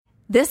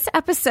This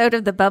episode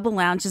of the Bubble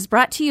Lounge is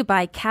brought to you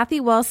by Kathy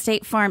Wall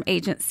State Farm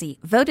Agency,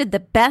 voted the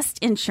best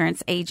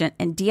insurance agent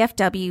in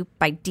DFW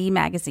by D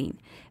Magazine.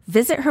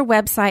 Visit her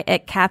website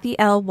at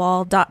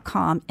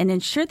kathylwall.com and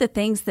insure the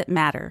things that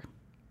matter.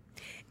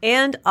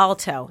 And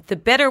Alto, the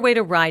better way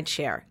to ride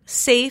share.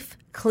 Safe,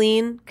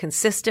 clean,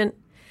 consistent.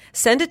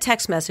 Send a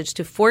text message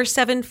to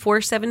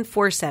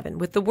 474747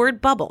 with the word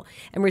bubble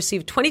and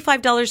receive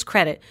 $25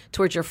 credit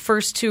towards your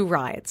first 2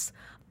 rides.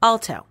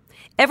 Alto,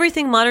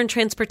 everything modern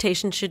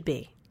transportation should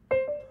be.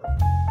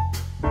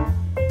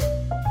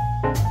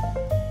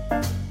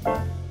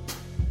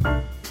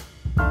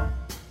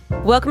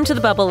 Welcome to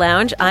the Bubble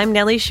Lounge. I'm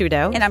Nellie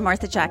Shudo. And I'm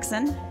Martha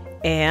Jackson.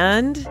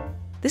 And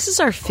this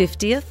is our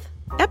 50th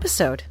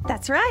episode.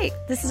 That's right.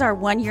 This is our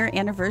 1-year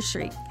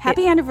anniversary.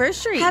 Happy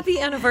anniversary. Happy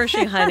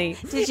anniversary, honey.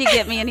 Did you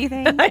get me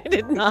anything? I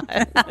did not.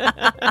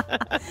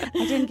 I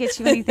didn't get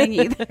you anything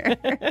either.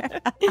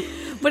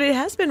 But it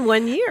has been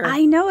 1 year.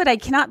 I know it. I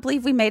cannot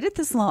believe we made it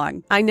this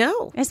long. I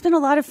know. It's been a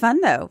lot of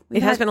fun, though.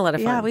 It has been a lot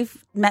of fun. Yeah,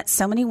 we've met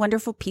so many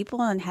wonderful people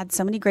and had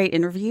so many great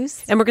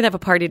interviews. And we're going to have a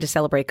party to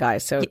celebrate,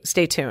 guys, so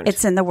stay tuned.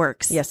 It's in the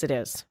works. Yes, it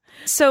is.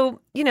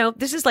 So,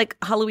 this is like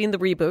Halloween the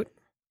reboot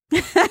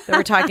that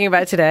we're talking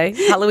about today.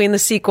 Halloween the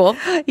sequel.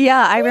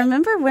 Yeah, I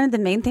remember one of the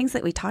main things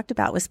that we talked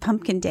about was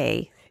Pumpkin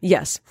Day.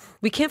 Yes.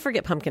 We can't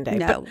forget Pumpkin Day.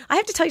 No. But I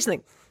have to tell you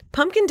something.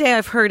 Pumpkin Day,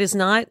 I've heard, is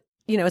not,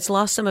 it's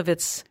lost some of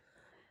its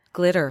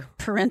glitter.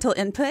 Parental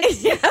input?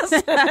 Yes.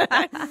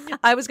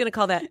 I was going to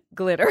call that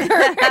glitter.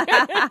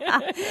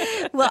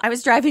 Well, I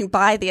was driving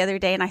by the other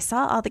day and I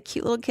saw all the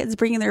cute little kids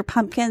bringing their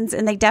pumpkins,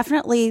 and they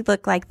definitely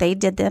look like they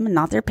did them and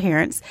not their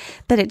parents.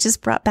 But it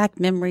just brought back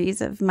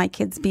memories of my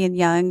kids being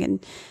young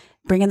and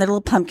bringing their little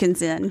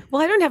pumpkins in.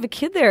 Well, I don't have a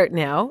kid there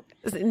now.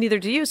 Neither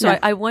do you. So no.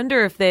 I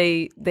wonder if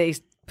they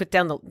laid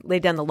down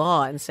the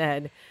law and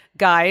said,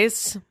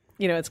 guys,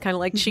 it's kind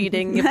of like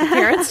cheating if the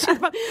parents.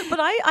 But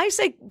I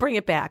say bring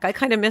it back. I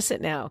kind of miss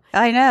it now.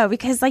 I know,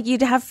 because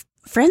you'd have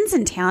friends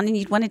in town and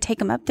you'd want to take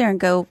them up there and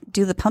go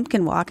do the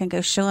pumpkin walk and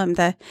go show them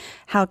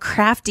how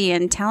crafty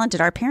and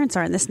talented our parents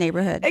are in this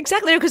neighborhood.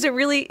 Exactly, because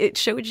it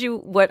showed you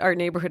what our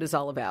neighborhood is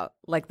all about,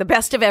 like the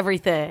best of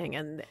everything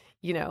and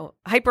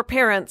hyper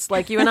parents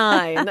like you and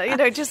I, and I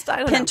don't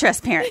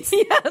Pinterest know. Parents.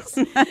 Yes.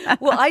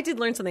 Well, I did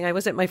learn something. I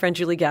was at my friend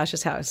Julie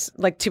Gash's house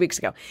like 2 weeks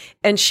ago,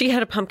 and she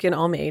had a pumpkin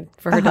all made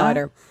for her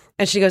daughter.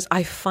 And she goes,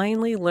 I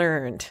finally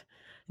learned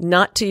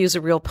not to use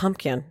a real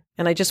pumpkin.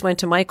 And I just went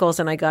to Michael's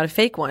and I got a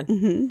fake one.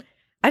 Mm-hmm.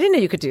 I didn't know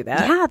you could do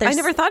that. Yeah, I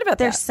never thought about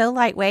that. They're so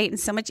lightweight and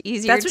so much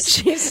easier That's what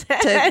she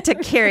said. to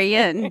carry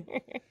in.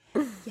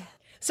 Yeah.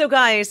 So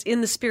guys,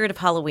 in the spirit of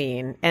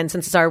Halloween, and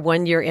since it's our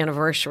 1-year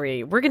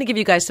anniversary, we're going to give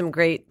you guys some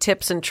great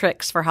tips and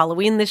tricks for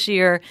Halloween this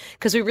year,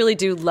 because we really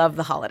do love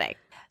the holiday.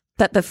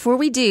 But before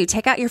we do,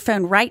 take out your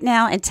phone right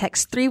now and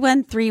text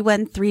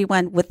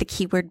 313131 with the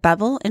keyword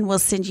bubble, and we'll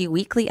send you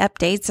weekly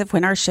updates of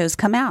when our shows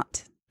come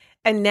out.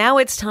 And now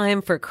it's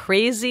time for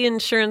crazy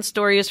insurance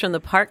stories from the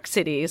Park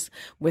Cities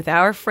with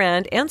our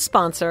friend and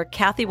sponsor,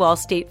 Kathy Wall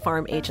State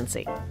Farm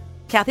Agency.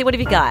 Kathy, what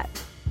have you got?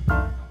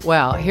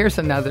 Well, here's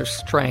another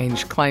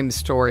strange claim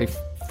story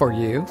for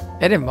you.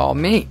 It involved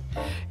me.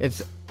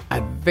 It's a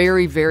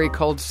very, very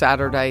cold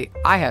Saturday.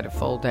 I had a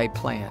full day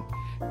planned.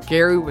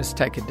 Gary was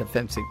taking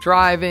defensive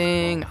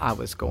driving. I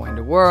was going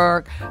to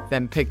work,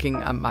 then picking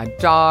up my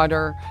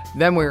daughter.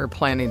 Then we were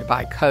planning to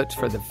buy coats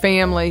for the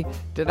family.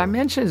 Did I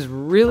mention it's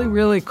really,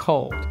 really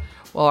cold?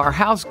 Well, our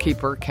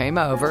housekeeper came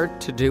over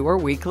to do her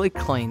weekly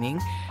cleaning,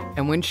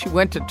 and when she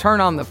went to turn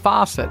on the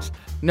faucets,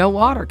 no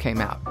water came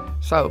out.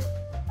 So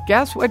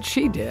guess what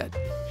she did?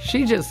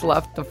 She just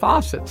left the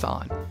faucets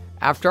on.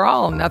 After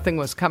all, nothing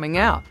was coming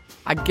out.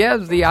 I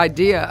guess the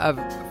idea of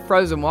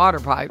frozen water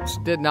pipes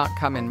did not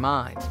come in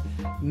mind.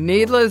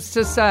 Needless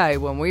to say,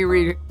 when we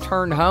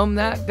returned home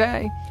that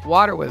day,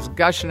 water was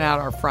gushing out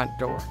our front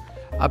door.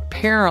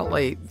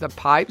 Apparently, the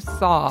pipes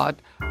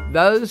thawed.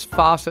 Those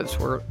faucets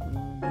were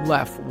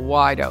left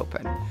wide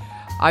open.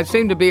 I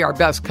seem to be our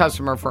best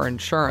customer for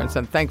insurance,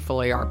 and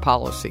thankfully our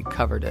policy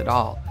covered it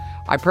all.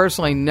 I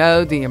personally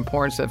know the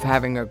importance of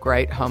having a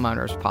great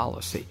homeowner's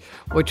policy,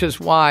 which is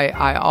why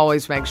I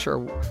always make sure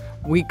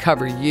we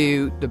cover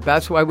you the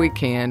best way we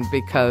can,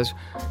 because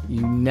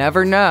you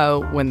never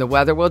know when the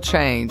weather will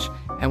change,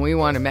 and we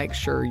want to make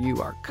sure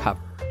you are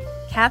covered.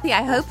 Kathy,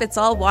 I hope it's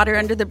all water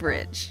under the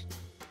bridge.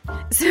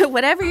 So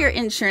whatever your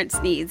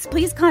insurance needs,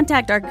 please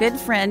contact our good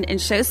friend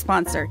and show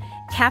sponsor,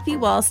 Kathy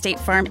Wall State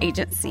Farm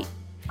Agency,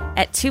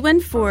 at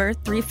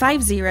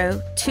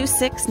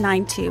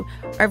 214-350-2692,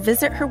 or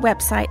visit her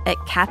website at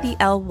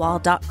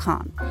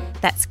kathylwall.com.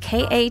 That's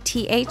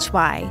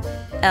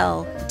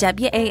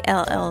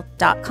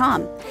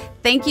KATHYLWALL.com.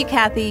 Thank you,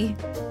 Kathy.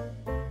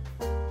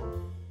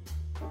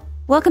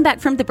 Welcome back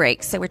from the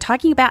break. So we're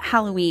talking about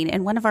Halloween,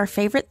 and one of our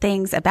favorite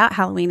things about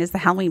Halloween is the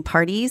Halloween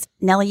parties.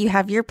 Nellie, you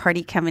have your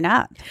party coming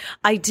up.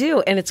 I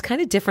do, and it's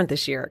kind of different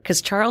this year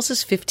because Charles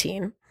is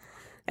 15.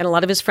 And a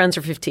lot of his friends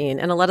are 15,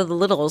 and a lot of the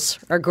littles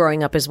are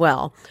growing up as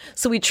well.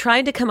 So we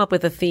tried to come up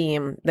with a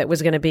theme that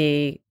was going to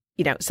be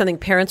something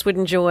parents would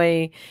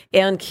enjoy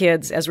and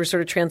kids as we're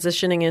sort of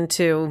transitioning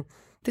into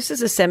this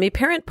is a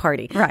semi-parent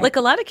party. Right. Like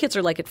a lot of kids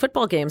are like at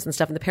football games and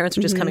stuff, and the parents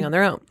are just coming on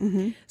their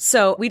own.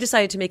 So we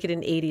decided to make it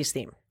an 80s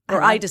theme.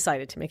 Or I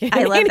decided to make it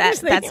an 80s I love that.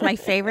 theme. That's my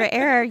favorite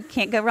era. You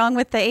can't go wrong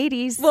with the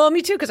 80s. Well,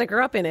 me too, because I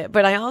grew up in it.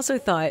 But I also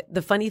thought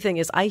the funny thing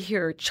is I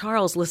hear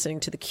Charles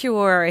listening to The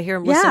Cure. I hear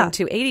him listening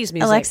to 80s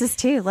music. Alexis,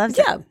 too, loves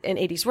it. Yeah, and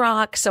 80s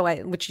rock,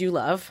 which you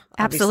love.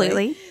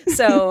 Absolutely. Obviously.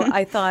 So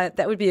I thought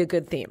that would be a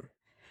good theme.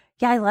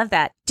 Yeah, I love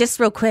that. Just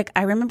real quick,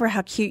 I remember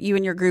how cute you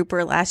and your group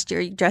were last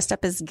year. You dressed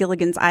up as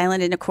Gilligan's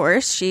Island, and of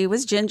course, she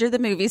was Ginger, the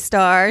movie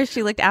star.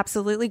 She looked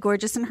absolutely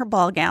gorgeous in her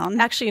ball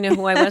gown. Actually, you know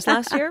who I was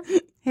last year?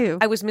 Who?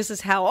 I was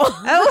Mrs. Howell.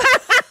 Oh.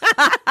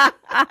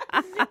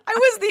 I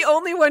was the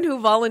only one who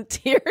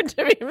volunteered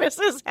to be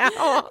Mrs.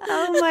 Howell.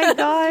 Oh my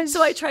gosh.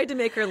 So I tried to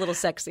make her a little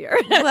sexier.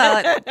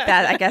 Well,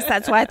 I guess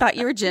that's why I thought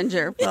you were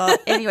Ginger. Well,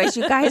 anyways,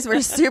 you guys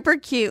were super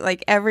cute.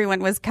 Like everyone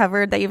was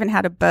covered. They even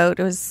had a boat.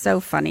 It was so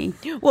funny.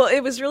 Well,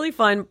 it was really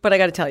fun, but I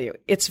got to tell you,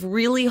 it's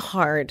really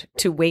hard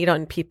to wait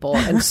on people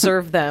and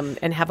serve them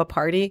and have a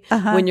party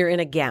when you're in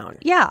a gown.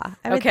 Yeah.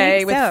 I would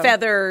think with so.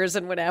 feathers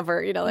and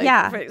whatever,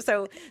 Yeah.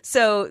 So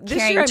this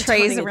Carrying year I'm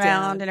trays toning it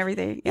around down. and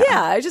everything.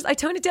 Yeah, I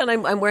toned it down.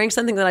 I'm wearing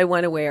something that I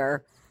want to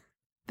wear.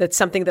 That's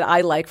something that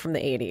I like from the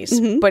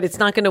 80s, but it's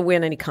not going to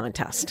win any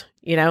contest,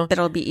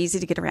 It'll be easy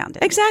to get around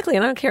it. Exactly.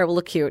 And I don't care. It will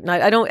look cute. And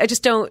I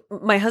just don't,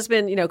 my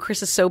husband,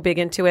 Chris is so big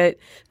into it.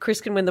 Chris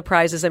can win the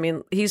prizes. I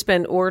mean, he's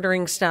been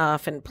ordering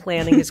stuff and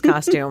planning his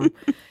costume,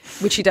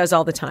 which he does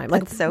all the time.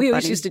 Like so we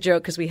always funny. used to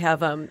joke because we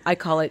have, I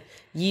call it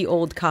ye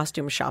old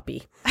costume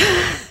shoppy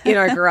in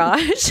our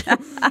garage,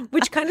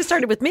 which kind of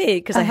started with me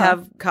because I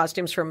have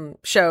costumes from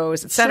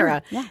shows,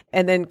 etc. Sure, yeah.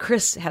 And then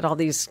Chris had all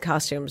these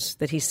costumes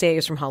that he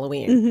saves from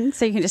Halloween.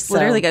 So you can just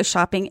literally go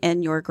shopping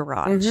in your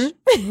garage.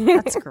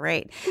 That's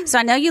great. So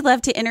I know you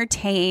love to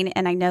entertain,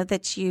 and I know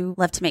that you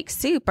love to make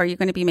soup. Are you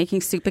going to be making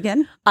soup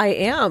again? I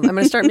am. I'm going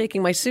to start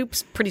making my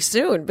soups pretty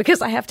soon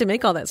because I have to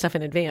make all that stuff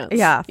in advance.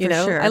 Yeah, for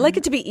sure. I like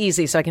it to be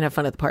easy so I can have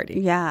fun at the party.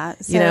 Yeah.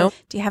 So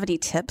do you have any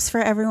tips for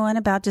everyone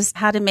about just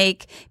how to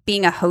make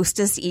being a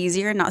hostess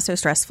easier and not so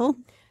stressful?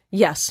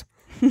 Yes,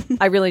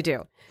 I really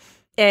do.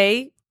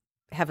 A,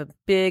 have a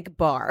big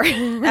bar.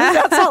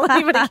 That's all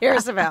anybody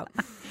cares about.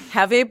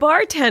 Have a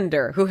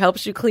bartender who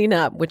helps you clean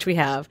up, which we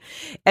have.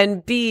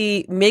 And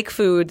B, make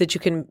food that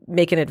you can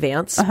make in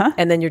advance.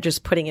 And then you're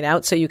just putting it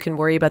out so you can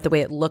worry about the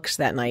way it looks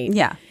that night.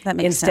 Yeah, that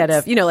makes instead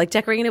sense. of, like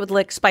decorating it with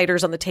like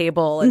spiders on the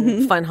table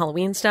and fun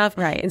Halloween stuff.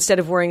 Right. Instead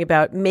of worrying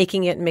about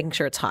making it and making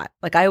sure it's hot.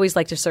 Like I always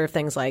like to serve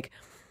things like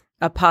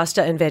a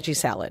pasta and veggie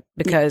salad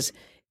because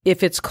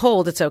if it's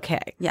cold, it's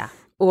okay. Yeah.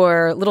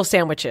 Or little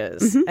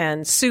sandwiches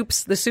and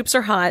soups. The soups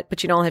are hot,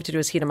 but all I have to do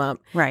is heat them up.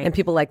 Right. And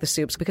people like the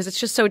soups because it's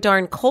just so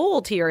darn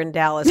cold here in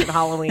Dallas at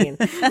Halloween.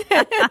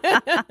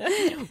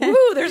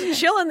 Woo, there's a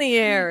chill in the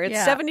air.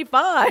 It's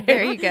 75.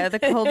 There you go. The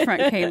cold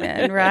front came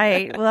in.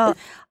 Right. Well,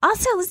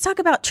 also, let's talk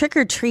about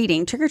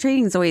trick-or-treating.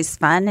 Trick-or-treating is always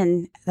fun,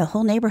 and the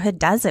whole neighborhood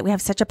does it. We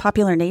have such a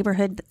popular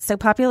neighborhood. That's so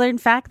popular, in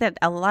fact, that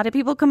a lot of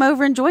people come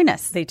over and join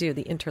us. They do.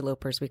 The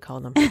interlopers, we call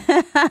them.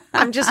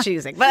 I'm just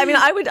choosing. But I mean,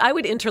 I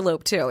would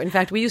interlope too. In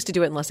fact, we used to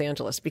do it in Los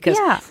Angeles because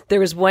there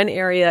was one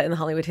area in the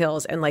Hollywood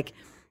Hills and like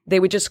they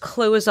would just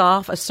close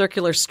off a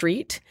circular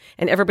street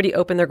and everybody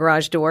opened their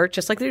garage door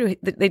just like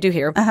they do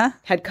here.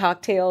 Had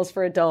cocktails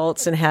for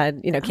adults and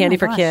had, candy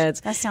for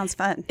kids. That sounds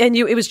fun. And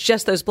it was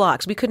just those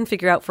blocks. We couldn't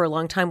figure out for a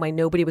long time why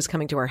nobody was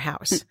coming to our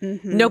house.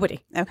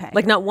 Nobody. Okay.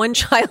 Like not one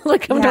child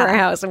would come to our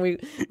house. And we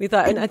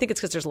thought, and I think it's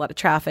because there's a lot of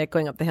traffic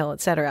going up the hill,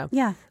 et cetera.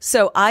 Yeah.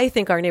 So I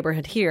think our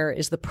neighborhood here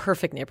is the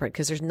perfect neighborhood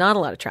because there's not a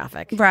lot of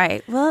traffic.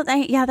 Right. Well,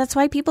 that's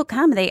why people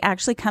come. They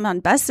actually come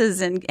on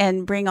buses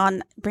and bring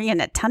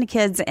in a ton of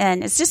kids.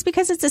 And it's just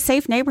because it's a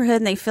safe neighborhood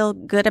and they feel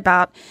good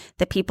about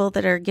the people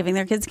that are giving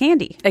their kids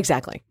candy.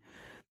 Exactly.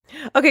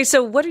 Okay,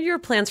 so what are your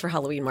plans for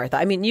Halloween, Martha?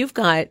 I mean, you've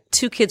got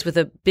two kids with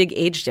a big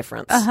age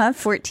difference.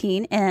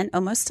 14 and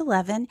almost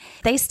 11.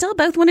 They still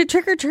both want to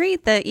trick or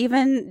treat.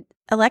 Even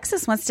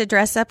Alexis wants to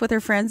dress up with her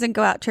friends and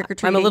go out trick or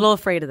treating. I'm a little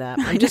afraid of that.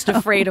 I'm just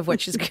afraid of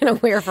what she's going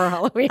to wear for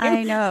Halloween.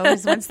 I know.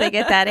 Because once they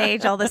get that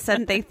age, all of a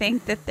sudden they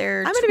think that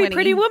they're I'm going to be a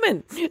pretty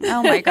woman.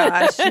 Oh my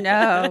gosh.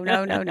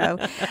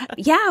 No.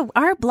 Yeah,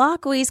 our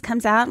block always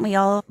comes out and we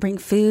all bring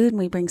food and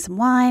we bring some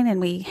wine and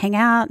we hang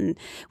out and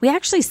we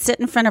actually sit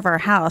in front of our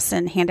house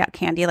and hand out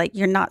candy. Like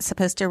you're not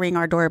supposed to ring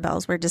our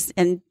doorbells. We're just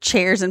in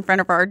chairs in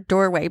front of our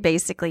doorway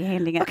basically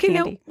handing out candy.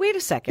 Okay, now wait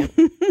a second.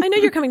 I know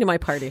you're coming to my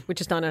party,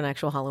 which is not an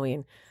actual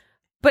Halloween.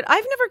 But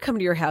I've never come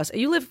to your house.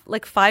 You live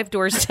like 5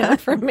 doors down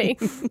from me.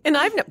 And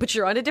but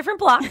you're on a different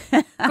block,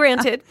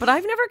 granted. But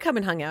I've never come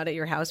and hung out at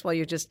your house while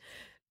you just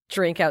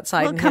drink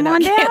outside and come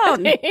hand on out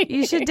down. candy.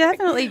 You should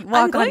definitely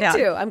walk on down.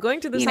 I'm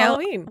going to this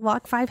Halloween.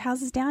 Walk 5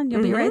 houses down.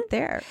 You'll be right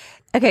there.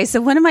 Okay,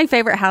 so one of my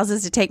favorite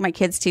houses to take my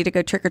kids to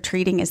go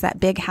trick-or-treating is that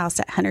big house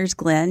at Hunter's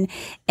Glen.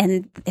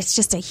 And it's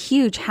just a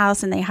huge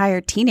house, and they hire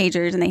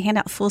teenagers, and they hand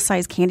out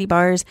full-size candy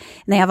bars,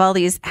 and they have all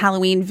these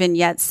Halloween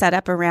vignettes set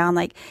up around,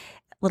 like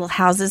little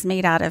houses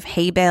made out of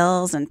hay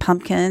bales and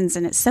pumpkins.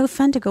 And it's so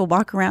fun to go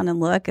walk around and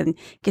look and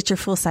get your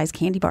full-size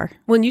candy bar.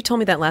 When you told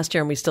me that last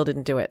year and we still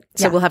didn't do it.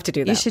 So we'll have to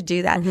do that. You should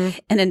do that.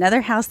 And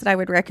another house that I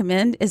would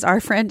recommend is our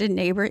friend and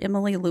neighbor,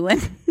 Emily Lewin,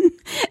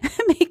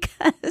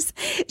 because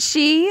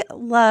she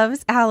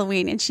loves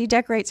Halloween and she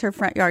decorates her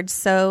front yard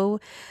so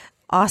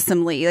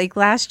awesomely. Like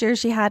last year,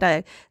 she had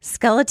a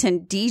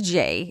skeleton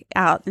DJ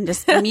out and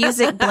just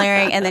music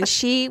blaring. And then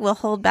she will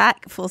hold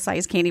back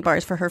full-size candy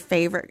bars for her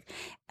favorite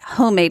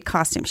homemade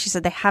costume. She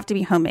said they have to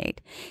be homemade.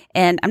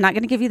 And I'm not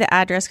going to give you the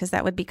address because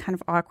that would be kind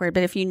of awkward.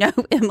 But if you know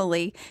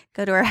Emily,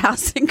 go to her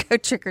house and go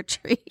trick or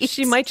treat.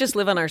 She might just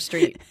live on our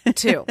street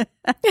too.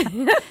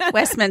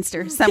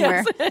 Westminster,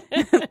 somewhere.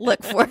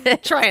 Look for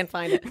it. Try and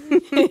find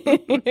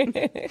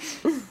it.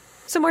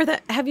 So, Martha,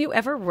 have you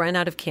ever run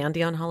out of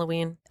candy on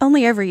Halloween?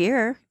 Only every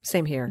year.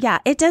 Same here. Yeah,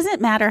 it doesn't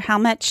matter how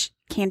much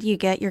candy you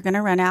get, you're going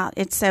to run out.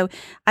 It's so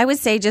I would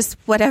say just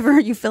whatever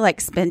you feel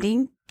like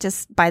spending,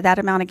 just buy that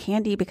amount of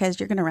candy because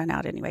you're going to run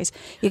out anyways.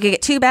 You could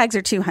get 2 bags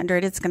or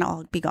 200. It's going to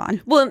all be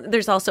gone. Well,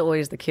 there's also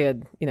always the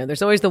kid,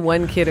 there's always the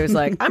one kid who's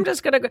like, I'm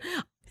just going to go.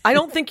 I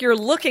don't think you're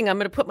looking. I'm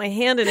going to put my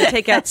hand in and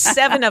take out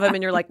 7 of them.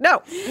 And you're like,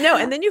 no.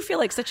 And then you feel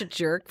like such a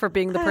jerk for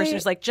being the person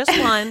who's like, just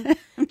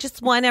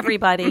one,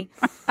 everybody.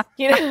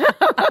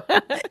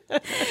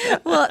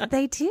 Well,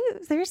 they do.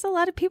 There's a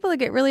lot of people that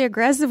get really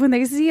aggressive when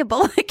they see a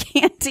bowl of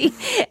candy.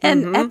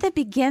 And at the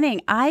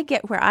beginning, I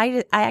get where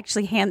I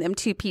actually hand them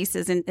 2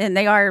 pieces and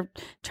they are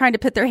trying to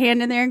put their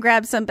hand in there and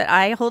grab some, but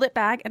I hold it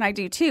back and I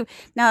do too.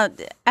 Now,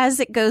 as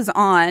it goes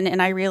on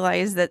and I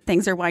realize that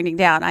things are winding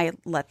down, I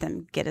let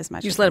them get as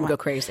much. You as just let they them want.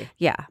 go crazy.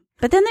 Yeah.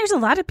 But then there's a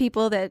lot of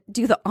people that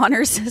do the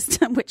honor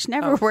system, which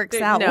never works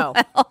out well.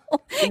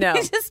 No.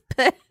 You just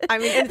put,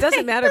 it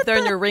doesn't matter if they're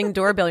in your Ring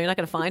doorbell. You're not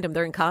going to find them.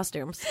 They're in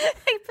costumes.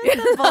 They put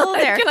the bowl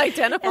there. You can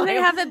identify and they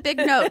them. have a big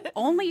note,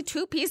 only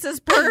 2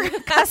 pieces per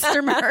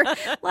customer.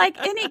 Like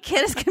any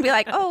kid is going to be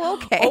like, oh,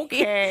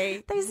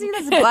 okay. They see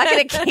this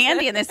bucket of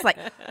candy and it's like,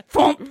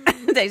 boom.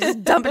 They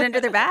just dump it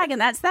into their bag and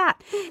that's that.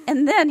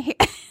 And then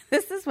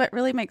this is what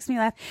really makes me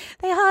laugh.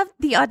 They have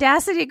the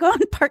audacity to go on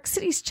Park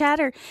City's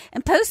Chatter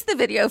and post the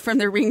video from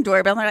their Ring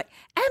doorbell. And they're like,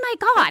 oh my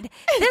God,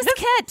 this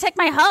kid took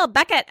my whole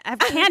bucket of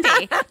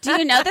candy. Do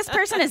you know this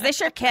person? Is this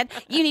your kid?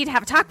 You need to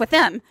have a talk with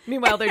them.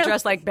 Meanwhile, they're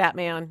dressed like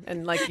Batman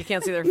and like you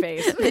can't see their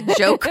face. The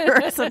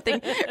Joker or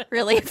something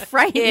really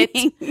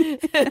frightening.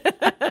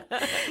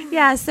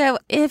 Yeah, so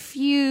if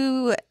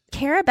you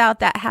care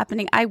about that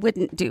happening, I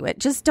wouldn't do it.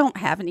 Just don't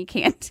have any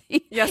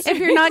candy. Yes, if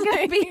you're not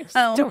going to be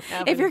home,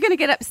 if you're going to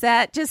get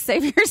upset, just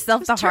save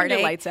yourself the heartache. Turn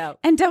your lights out.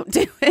 And don't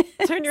do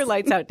it. Turn your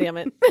lights out, damn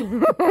it.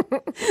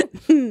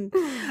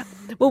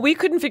 Well, we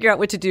couldn't figure out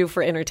what to do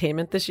for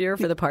entertainment this year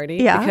for the party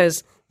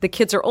because the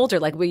kids are older.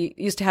 Like we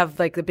used to have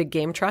like the big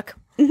game truck.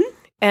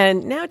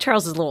 And now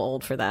Charles is a little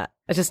old for that.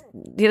 He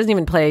doesn't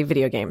even play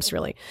video games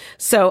really.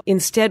 So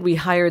instead we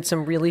hired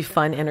some really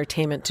fun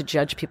entertainment to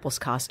judge people's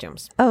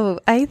costumes. Oh,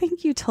 I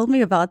think you told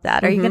me about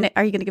that. Are you going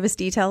to give us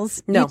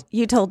details? No.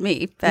 You told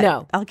me, but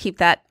no. I'll keep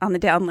that on the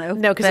down low.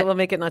 No, because it will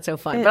make it not so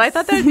fun. But I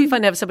thought that would be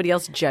fun to have somebody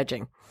else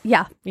judging.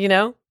 Yeah.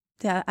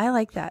 Yeah, I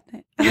like that.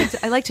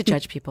 I like to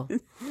judge people.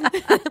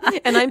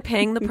 And I'm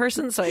paying the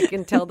person so I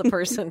can tell the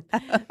person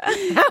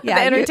the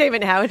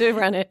entertainment how to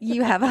run it.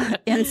 You have an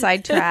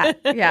inside track.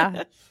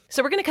 Yeah.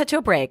 So we're going to cut to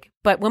a break,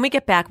 but when we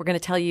get back, we're going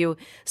to tell you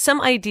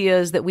some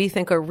ideas that we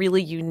think are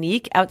really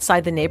unique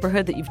outside the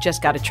neighborhood that you've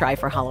just got to try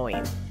for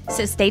Halloween.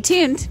 So stay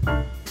tuned.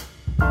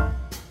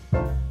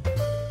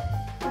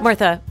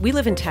 Martha, we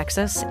live in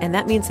Texas, and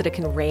that means that it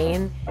can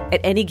rain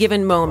at any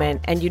given moment,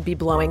 and you'd be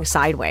blowing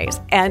sideways.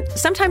 And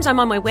sometimes I'm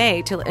on my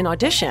way to an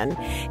audition,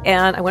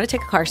 and I want to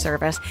take a car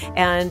service,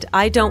 and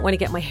I don't want to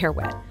get my hair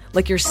wet.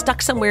 Like you're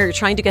stuck somewhere, you're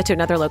trying to get to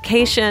another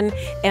location,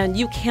 and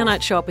you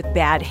cannot show up with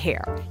bad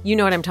hair. You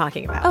know what I'm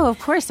talking about. Oh, of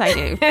course I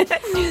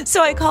do.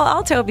 So I call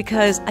Alto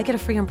because I get a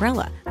free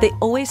umbrella. They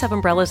always have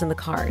umbrellas in the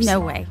cars. No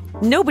way.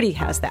 Nobody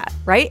has that,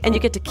 right? And you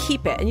get to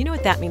keep it. And you know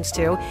what that means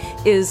too,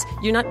 is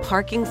you're not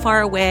parking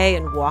far away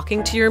and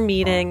walking to your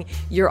meeting.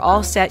 You're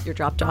all set. You're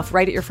dropped off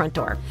right at your front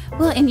door.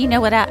 Well, and you know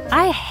what?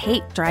 I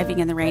hate driving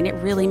in the rain. It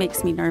really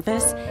makes me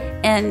nervous.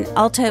 And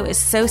Alto is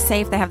so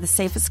safe. They have the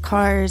safest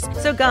cars.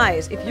 So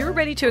guys, if you're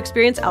ready to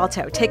experience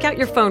Alto, take out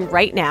your phone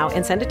right now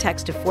and send a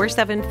text to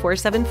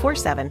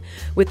 474747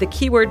 with the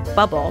keyword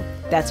bubble.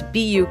 That's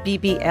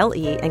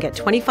BUBBLE and get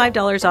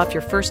 $25 off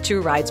your first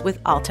 2 rides with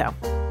Alto.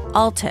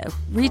 Alto.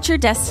 Reach your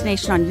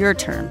destination on your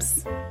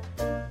terms.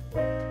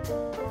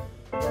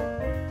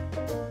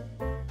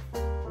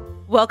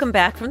 Welcome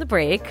back from the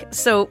break.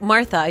 So,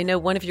 Martha, I know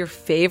one of your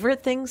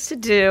favorite things to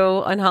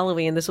do on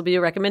Halloween, this will be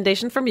a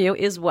recommendation from you,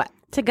 is what?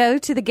 To go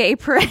to the gay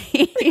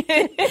parade.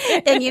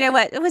 And you know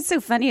what? What's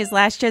so funny is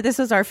last year, this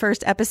was our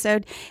first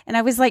episode, and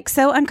I was like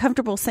so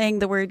uncomfortable saying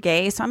the word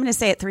gay. So I'm going to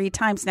say it 3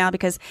 times now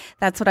because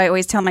that's what I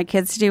always tell my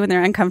kids to do when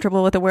they're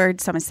uncomfortable with a word.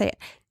 So I'm going to say it.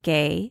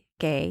 Gay,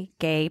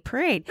 gay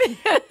parade.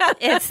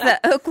 It's the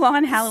Oak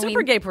Lawn Halloween.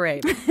 Super gay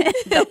parade.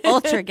 The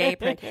ultra gay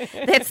parade.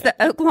 It's the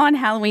Oak Lawn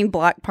Halloween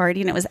block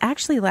party, and it was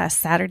actually last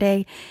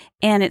Saturday.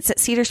 And it's at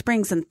Cedar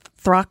Springs and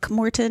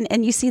Throckmorton,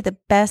 and you see the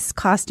best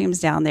costumes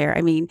down there.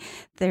 I mean,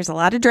 there's a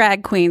lot of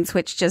drag queens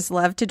which just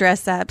love to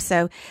dress up.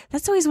 So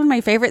that's always one of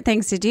my favorite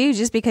things to do,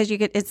 just because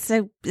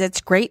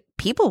it's great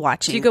people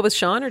watching. Do you go with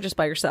Sean or just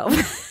by yourself?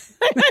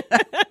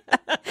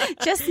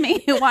 Just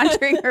me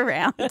wandering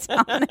around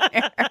down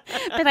there.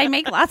 But I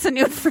make lots of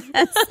new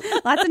friends,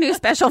 lots of new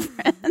special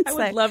friends. I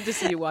would love to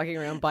see you walking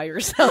around by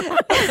yourself.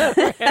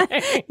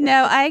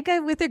 No, I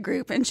go with a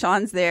group, and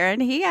Sean's there,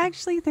 and he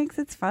actually thinks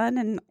it's fun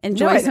and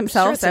enjoys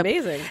himself. Sure, it's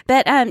amazing.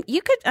 But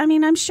you could,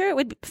 I'm sure it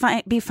would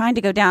be fine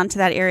to go down to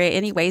that area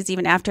anyways,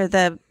 even after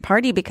the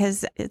party,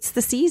 because it's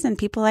the season.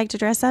 People like to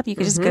dress up. You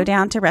could just go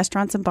down to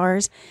restaurants and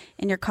bars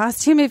in your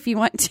costume if you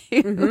want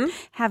to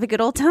have a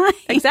good old time.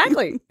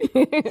 Exactly.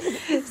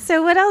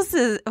 So what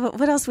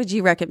else would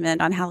you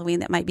recommend on Halloween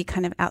that might be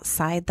kind of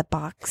outside the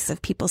box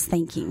of people's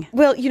thinking?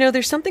 Well,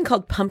 there's something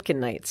called Pumpkin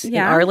Nights in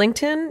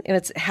Arlington, and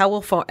it's at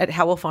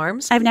Howell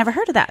Farms. I've never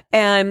heard of that.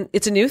 And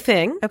it's a new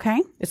thing.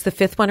 Okay. It's the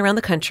 5th one around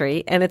the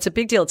country, and it's a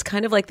big deal. It's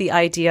kind of like the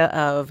idea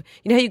of,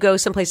 how you go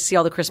someplace to see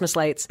all the Christmas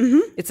lights?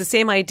 It's the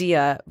same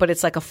idea, but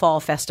it's like a fall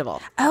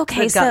festival. Okay.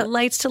 So they've got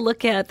lights to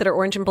look at that are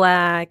orange and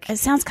black. It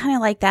sounds kind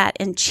of like that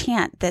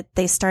Enchant that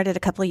they started a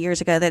couple of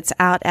years ago that's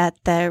out at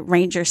the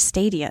Ranger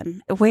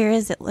Stadium. Where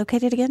is it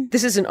located again?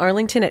 This is in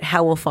Arlington at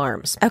Howell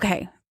Farms.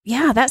 Okay.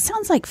 Yeah, that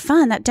sounds like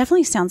fun. That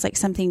definitely sounds like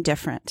something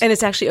different. And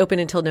it's actually open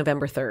until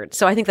November 3rd.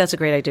 So I think that's a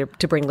great idea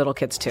to bring little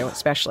kids to,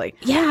 especially.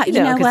 Yeah, you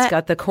know 'cause what? It's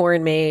got the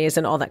corn maze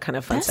and all that kind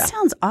of fun stuff. That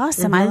sounds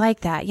awesome. I like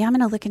that. Yeah, I'm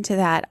going to look into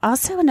that.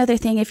 Also, another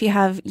thing, if you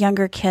have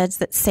younger kids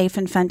that's safe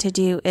and fun to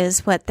do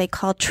is what they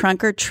call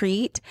trunk or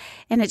treat.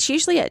 And it's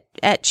usually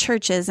at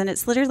churches. And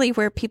it's literally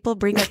where people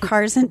bring their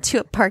cars into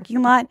a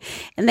parking lot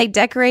and they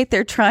decorate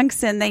their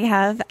trunks and they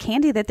have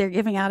candy that they're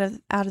giving out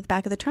of the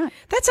back of the trunk.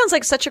 That sounds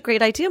like such a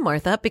great idea,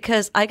 Martha,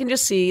 because I can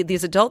just see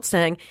these adults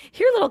saying,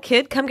 "Here, little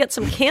kid, come get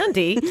some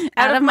candy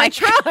out of my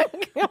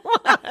trunk."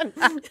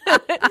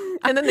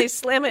 And then they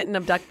slam it and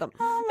abduct them.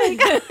 Oh my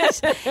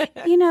gosh.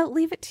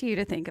 Leave it to you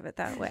to think of it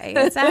that way.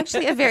 It's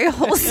actually a very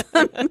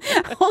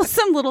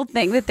wholesome little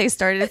thing that they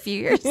started a few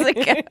years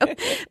ago.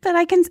 But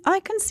I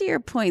can see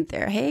your point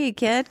there. Hey,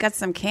 kid, got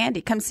some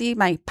candy. Come see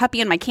my puppy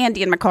and my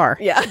candy in my car.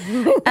 Yeah.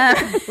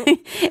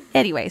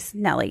 Anyways,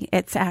 Nellie,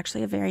 it's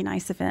actually a very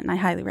nice event, and I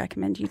highly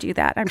recommend you do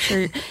that. I'm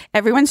sure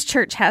everyone's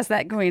church has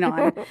that going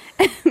on.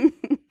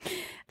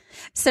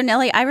 So,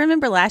 Nellie, I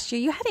remember last year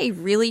you had a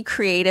really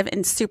creative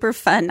and super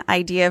fun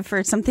idea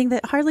for something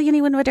that hardly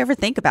anyone would ever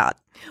think about.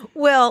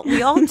 Well,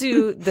 we all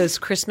do those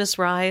Christmas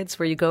rides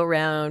where you go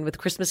around with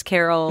Christmas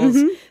carols,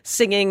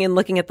 singing and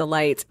looking at the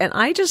lights. And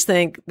I just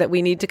think that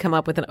we need to come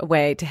up with a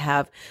way to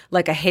have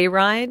like a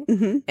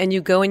hayride, and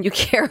you go and you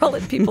carol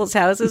at people's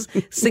houses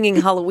singing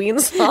Halloween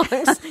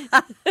songs.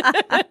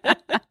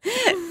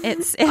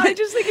 I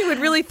just think it would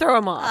really throw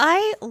them off.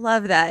 I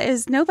love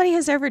that. Nobody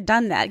has ever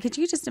done that. Could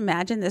you just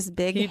imagine this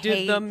big He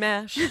did the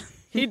mash.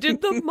 He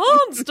did the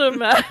monster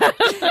mash.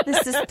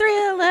 This is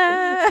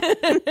Thriller.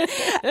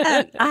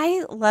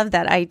 I love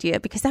that idea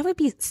because that would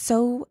be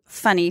so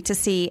funny to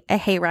see a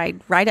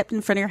hayride right up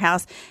in front of your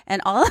house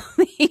and all of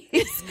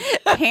these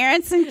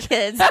parents and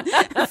kids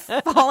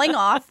falling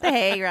off the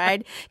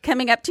hayride,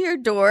 coming up to your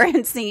door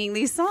and singing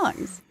these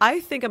songs. I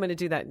think I'm going to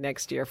do that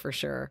next year for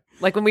sure.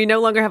 Like when we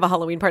no longer have a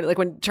Halloween party, like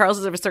when Charles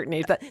is of a certain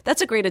age,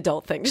 that's a great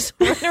adult thing. Just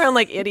running around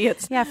like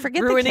idiots. Yeah,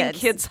 forget ruining the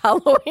kids'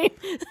 Halloween.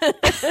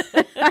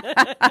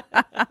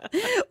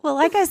 Well,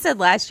 like I said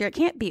last year, it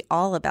can't be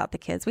all about the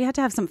kids. We have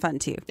to have some fun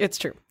too. It's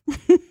true.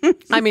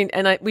 I mean,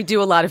 and we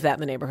do a lot of that in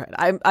the neighborhood.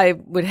 I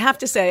would have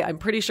to say, I'm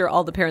pretty sure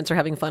all the parents are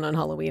having fun on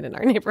Halloween in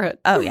our neighborhood.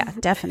 Oh, yeah,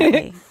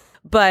 definitely.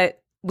 But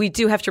we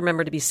do have to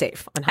remember to be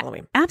safe on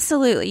Halloween.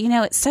 Absolutely.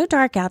 It's so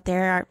dark out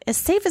there. As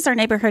safe as our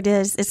neighborhood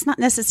is, it's not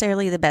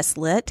necessarily the best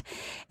lit.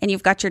 And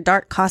you've got your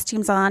dark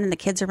costumes on and the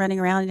kids are running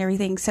around and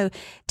everything. So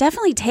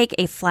definitely take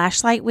a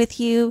flashlight with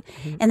you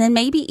and then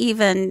maybe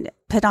even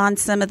put on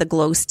some of the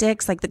glow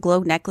sticks, like the glow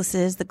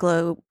necklaces, the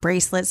glow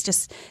bracelets.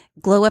 Just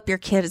glow up your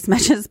kid as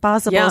much as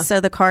possible so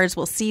the cars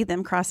will see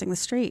them crossing the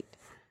street.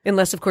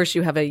 Unless, of course,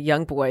 you have a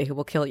young boy who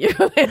will kill you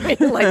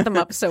and light them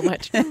up so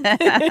much.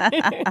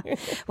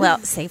 Well,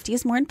 safety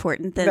is more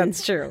important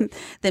That's true.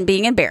 than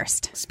being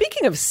embarrassed.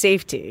 Speaking of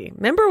safety,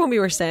 remember when we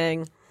were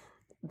saying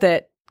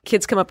that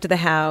kids come up to the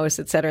house,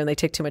 et cetera, and they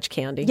take too much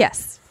candy?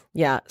 Yes.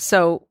 Yeah.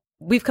 So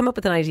we've come up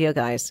with an idea,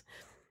 guys.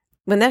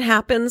 When that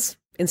happens,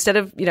 instead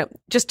of,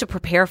 just to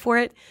prepare for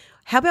it,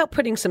 how about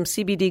putting some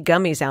CBD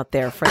gummies out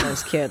there for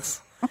those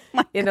kids?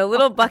 In a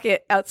little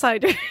bucket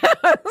outside your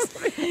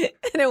house,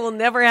 and it will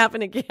never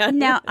happen again.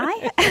 Now,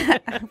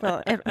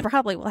 well, it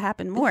probably will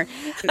happen more.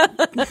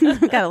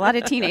 We've got a lot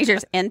of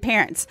teenagers and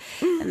parents.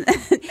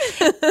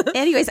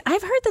 Anyways,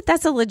 I've heard that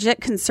that's a legit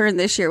concern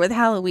this year with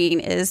Halloween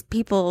is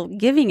people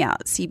giving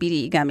out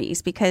CBD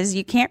gummies because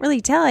you can't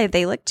really tell if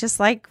they look just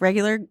like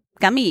regular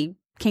gummy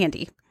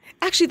candy.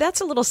 Actually,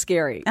 that's a little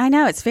scary. I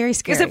know, it's very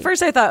scary. Because at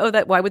first I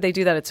thought, why would they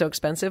do that? It's so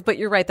expensive. But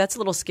you're right, that's a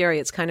little scary.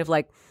 It's kind of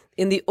like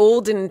in the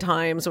olden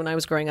times when I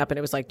was growing up, and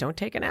it was like, don't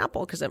take an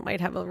apple because it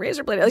might have a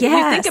razor blade. Like, if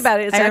you think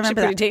about it, it's actually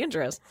pretty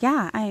dangerous.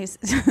 Yeah,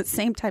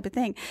 same type of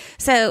thing.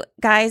 So,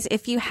 guys,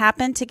 if you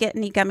happen to get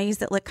any gummies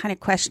that look kind of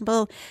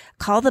questionable,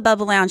 call the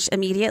Bubble Lounge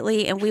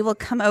immediately, and we will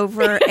come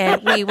over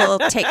and we will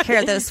take care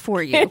of those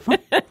for you.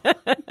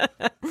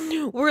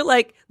 We're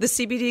like the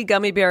CBD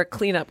gummy bear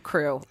cleanup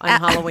crew on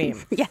Halloween.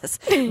 Yes,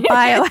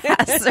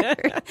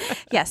 biohazard.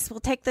 Yes, we'll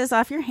take those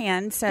off your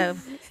hand. So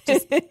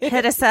just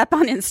hit us up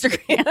on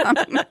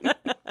Instagram.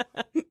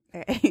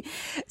 Okay.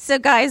 So,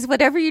 guys,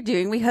 whatever you're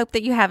doing, we hope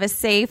that you have a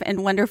safe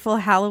and wonderful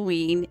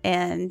Halloween.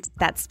 And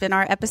that's been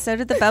our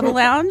episode of the Bubble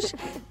Lounge.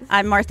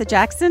 I'm Martha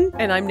Jackson.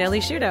 And I'm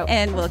Nellie Shudo.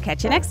 And we'll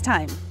catch you next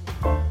time.